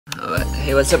Alright,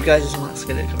 hey, what's up guys, it's Mark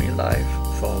Skinner coming live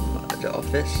from the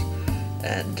office,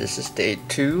 and this is day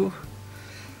 2.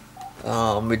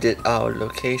 We did our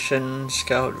location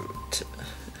scout,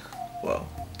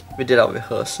 we did our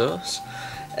rehearsals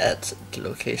at the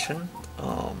location,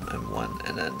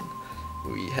 and then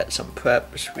we had some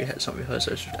preps, we had some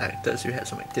rehearsals with actors, we had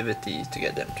some activities to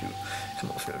get them to come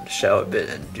off from the shell a bit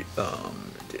and do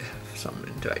some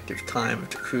interactive time with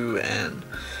the crew and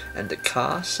the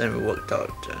cast, and we worked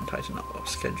out and tightened up our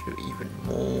schedule even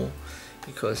more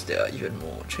because there are even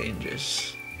more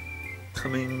changes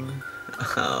coming.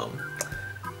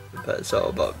 But it's all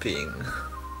about being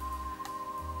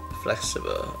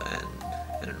flexible,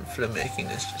 and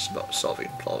filmmaking is just about solving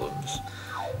problems,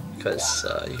 because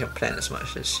you can plan as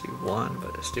much as you want,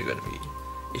 but there's still going to be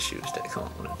issues that come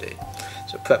up on the day.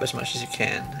 So prep as much as you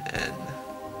can, and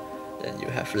then you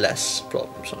have less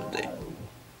problems on the day.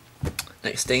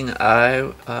 Next thing,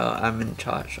 I'm in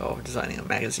charge of designing a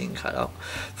magazine cutout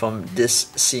from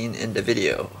this scene in the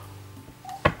video.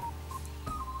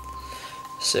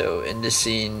 So in this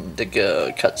scene, the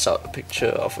girl cuts out a picture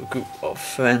of a group of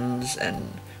friends,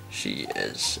 and she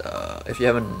is, if you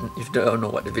don't know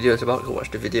what the video is about, go watch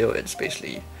the video. It's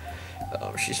basically,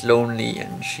 she's lonely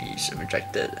and she's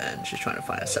rejected and she's trying to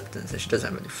find acceptance, and she doesn't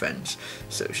have any friends.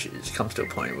 So she comes to a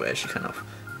point where she kind of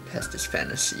has this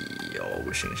fantasy or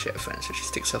wishing she had friends. So she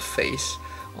sticks her face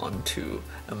onto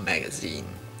a magazine,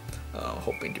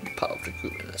 hoping to be part of the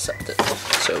group and accepted.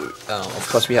 So of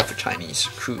course we have a Chinese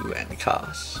crew and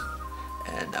cast,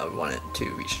 and I wanted to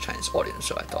reach a Chinese audience,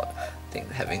 so I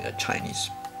think having a Chinese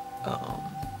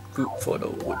group photo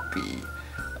would be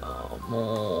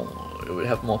it would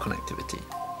have more connectivity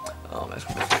as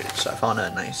compared to it. So I found a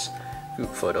nice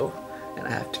group photo, and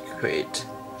I have to create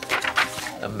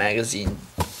a magazine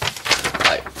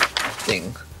type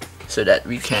thing so that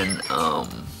we can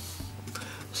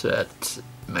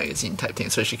magazine type thing.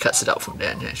 So she cuts it out from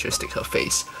there, and then she'll stick her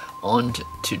face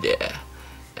onto there.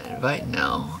 And right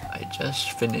now I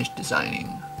just finished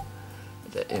designing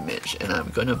the image, and I'm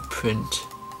gonna print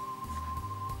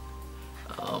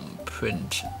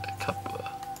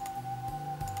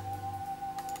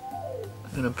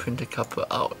a couple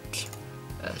out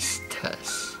as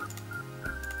tests,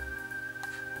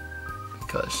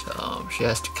 because she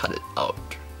has to cut it out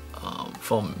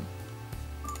from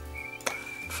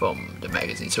the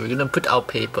magazine. So we're gonna put our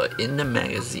paper in the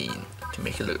magazine to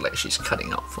make it look like she's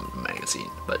cutting out from the magazine,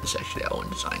 but it's actually our own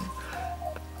design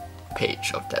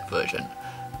page of that version.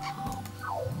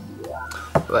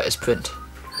 Right, it's print.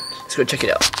 Let's go check it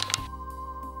out.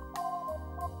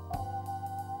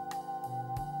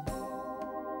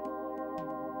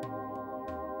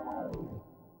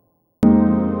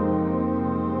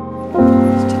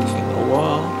 It's taking a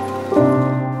while.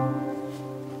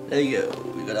 There you go.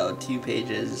 We got our 2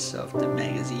 pages of the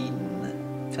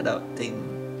magazine cutout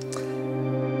thing.